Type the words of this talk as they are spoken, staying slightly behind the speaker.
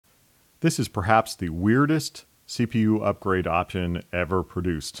This is perhaps the weirdest CPU upgrade option ever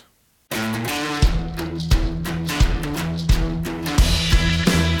produced.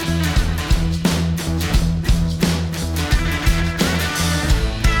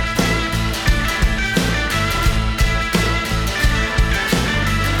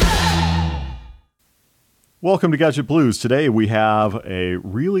 Welcome to Gadget Blues. Today we have a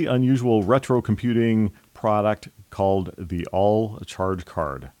really unusual retro computing product called the ALL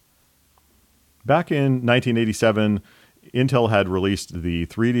Chargecard. Back in 1987, Intel had released the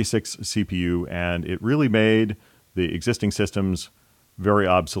 386 CPU, and it really made the existing systems very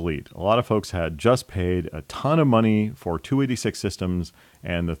obsolete. A lot of folks had just paid a ton of money for 286 systems,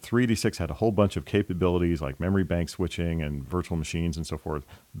 and the 386 had a whole bunch of capabilities like memory bank switching and virtual machines and so forth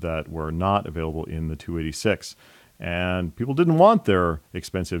that were not available in the 286. And people didn't want their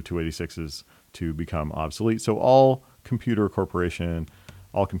expensive 286s to become obsolete, so All Computer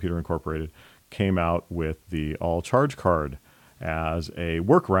Incorporated came out with the ALL Chargecard as a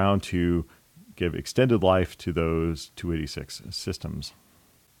workaround to give extended life to those 286 systems.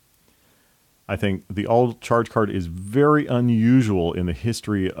 I think the ALL Chargecard is very unusual in the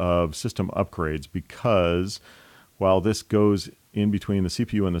history of system upgrades because while this goes in between the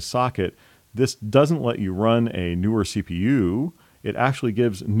CPU and the socket, this doesn't let you run a newer CPU. It actually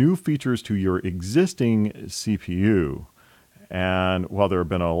gives new features to your existing CPU. And while there have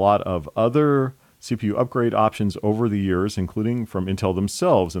been a lot of other CPU upgrade options over the years, including from Intel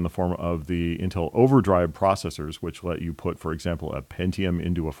themselves in the form of the Intel Overdrive processors, which let you put, for example, a Pentium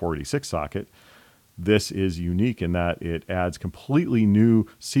into a 486 socket, this is unique in that it adds completely new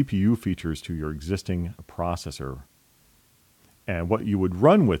CPU features to your existing processor. And what you would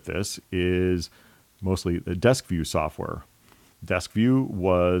run with this is mostly the DeskView software. DeskView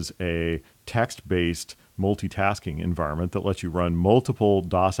was a text-based multitasking environment that lets you run multiple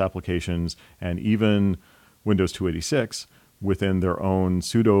DOS applications and even Windows 286 within their own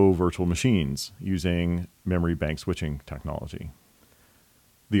pseudo virtual machines using memory bank switching technology.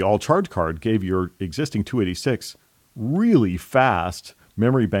 The ALL Chargecard gave your existing 286 really fast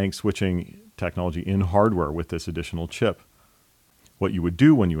memory bank switching technology in hardware with this additional chip. What you would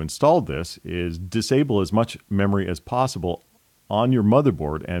do when you installed this is disable as much memory as possible on your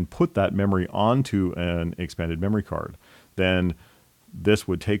motherboard and put that memory onto an expanded memory card. Then this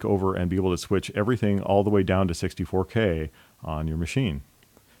would take over and be able to switch everything all the way down to 64K on your machine.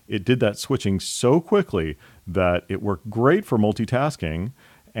 It did that switching so quickly that it worked great for multitasking,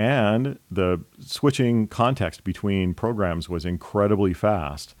 and the switching context between programs was incredibly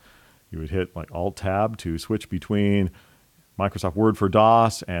fast. You would hit like Alt-Tab to switch between Microsoft Word for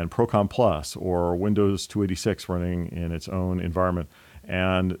DOS and Program Plus or Windows 286 running in its own environment.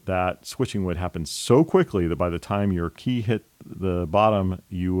 And that switching would happen so quickly that by the time your key hit the bottom,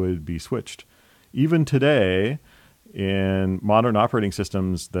 you would be switched. Even today, in modern operating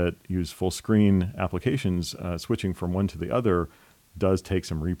systems that use full screen applications, switching from one to the other does take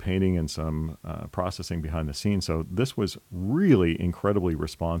some repainting and some processing behind the scenes. So this was really incredibly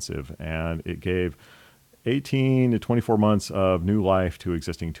responsive, and it gave 18 to 24 months of new life to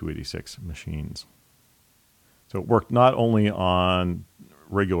existing 286 machines. So it worked not only on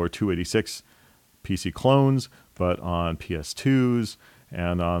regular 286 PC clones, but on PS2s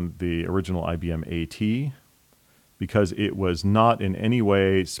and on the original IBM AT, because it was not in any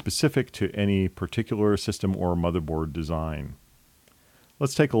way specific to any particular system or motherboard design.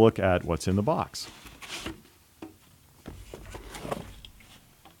 Let's take a look at what's in the box.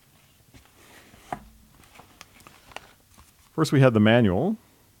 First, we had the manual,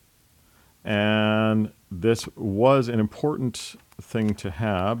 and this was an important thing to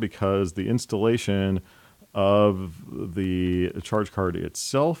have because the installation of the charge card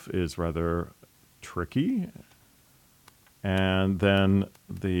itself is rather tricky. And then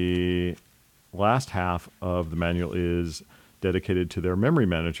the last half of the manual is dedicated to their memory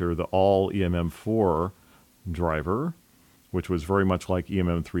manager, the ALL EMM4 driver, which was very much like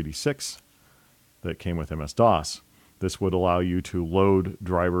EMM3D6 that came with MS-DOS. This would allow you to load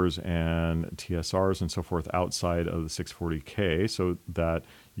drivers and TSRs and so forth outside of the 640K so that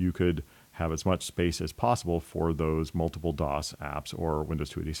you could have as much space as possible for those multiple DOS apps or Windows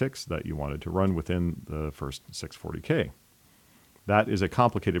 286 that you wanted to run within the first 640K. That is a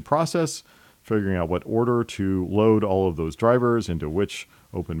complicated process, figuring out what order to load all of those drivers into which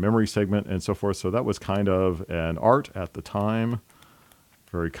open memory segment and so forth. So that was kind of an art at the time,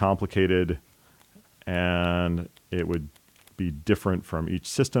 very complicated, and it would be different from each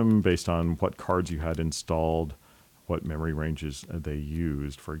system based on what cards you had installed, what memory ranges they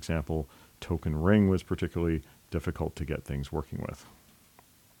used. For example, Token Ring was particularly difficult to get things working with.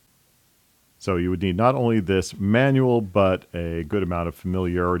 So you would need not only this manual, but a good amount of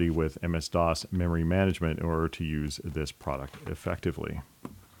familiarity with MS-DOS memory management in order to use this product effectively.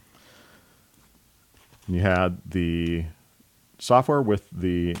 And you had the software with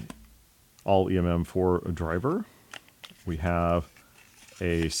the ALL EMM4 driver. We have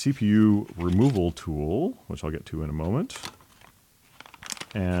a CPU removal tool, which I'll get to in a moment.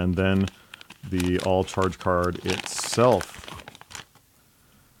 And then the ALL Chargecard itself.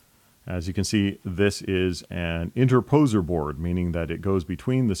 As you can see, this is an interposer board, meaning that it goes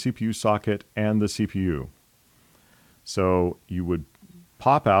between the CPU socket and the CPU. So you would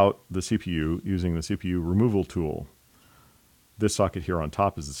pop out the CPU using the CPU removal tool. This socket here on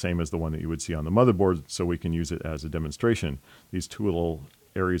top is the same as the one that you would see on the motherboard, so we can use it as a demonstration. These two little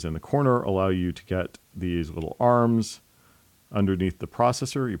areas in the corner allow you to get these little arms underneath the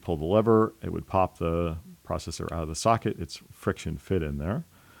processor. You pull the lever, it would pop the processor out of the socket. It's friction fit in there.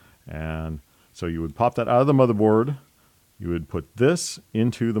 And so you would pop that out of the motherboard. You would put this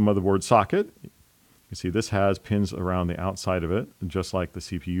into the motherboard socket. You see this has pins around the outside of it, just like the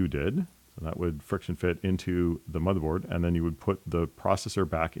CPU did. So that would friction fit into the motherboard. And then you would put the processor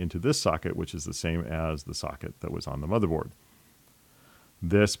back into this socket, which is the same as the socket that was on the motherboard.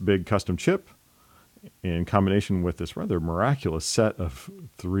 This big custom chip, in combination with this rather miraculous set of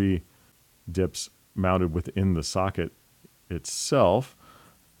 3 dips mounted within the socket itself,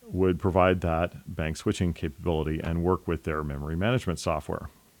 would provide that bank switching capability and work with their memory management software.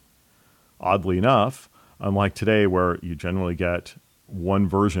 Oddly enough, unlike today where you generally get one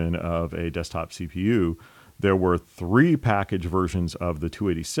version of a desktop CPU, there were 3 package versions of the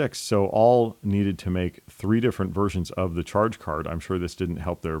 286, so all needed to make 3 different versions of the charge card. I'm sure this didn't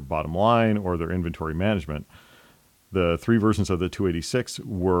help their bottom line or their inventory management. The 3 versions of the 286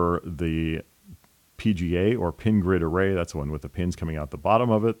 were the PGA, or pin grid array. That's the one with the pins coming out the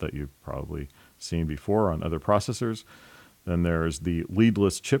bottom of it that you've probably seen before on other processors. Then there's the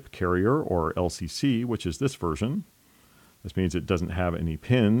leadless chip carrier, or LCC, which is this version. This means it doesn't have any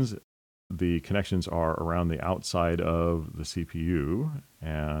pins. The connections are around the outside of the CPU,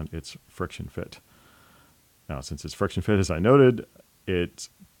 and it's friction fit. Now, since it's friction fit, as I noted,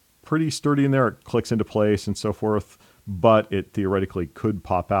 it's pretty sturdy in there. It clicks into place and so forth, but it theoretically could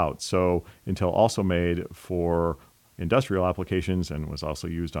pop out. So Intel also made for industrial applications, and was also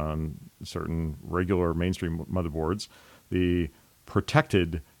used on certain regular mainstream motherboards, the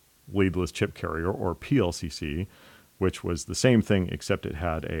protected leadless chip carrier, or PLCC, which was the same thing except it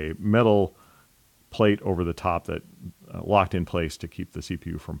had a metal plate over the top that locked in place to keep the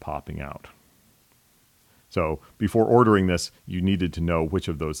CPU from popping out. So before ordering this, you needed to know which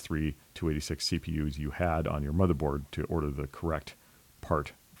of those 3 286 CPUs you had on your motherboard to order the correct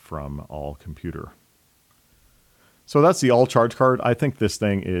part from ALL Computer. So that's the ALL Chargecard. I think this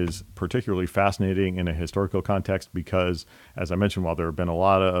thing is particularly fascinating in a historical context because, as I mentioned, while there have been a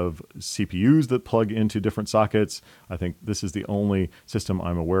lot of CPUs that plug into different sockets, I think this is the only system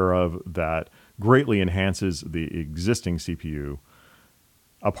I'm aware of that greatly enhances the existing CPU.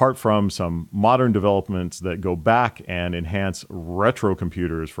 Apart from some modern developments that go back and enhance retro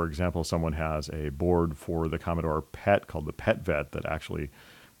computers. For example, someone has a board for the Commodore PET called the PET-VET that actually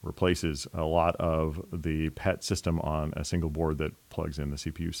replaces a lot of the PET system on a single board that plugs in the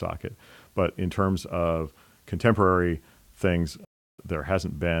CPU socket. But in terms of contemporary things, there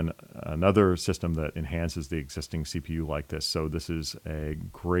hasn't been another system that enhances the existing CPU like this. So this is a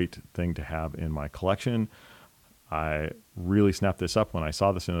great thing to have in my collection. I really snapped this up when I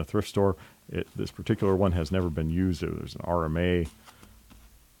saw this in a thrift store. This particular one has never been used. There's an RMA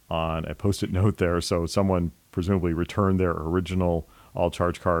on a post-it note there, so someone presumably returned their original ALL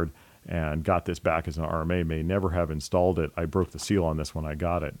Chargecard and got this back as an RMA, may never have installed it. I broke the seal on this when I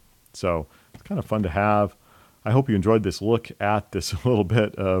got it. So it's kind of fun to have. I hope you enjoyed this look at this little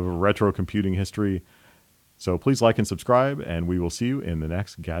bit of retro computing history. So please like and subscribe, and we will see you in the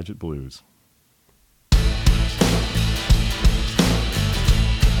next Gadget Blues.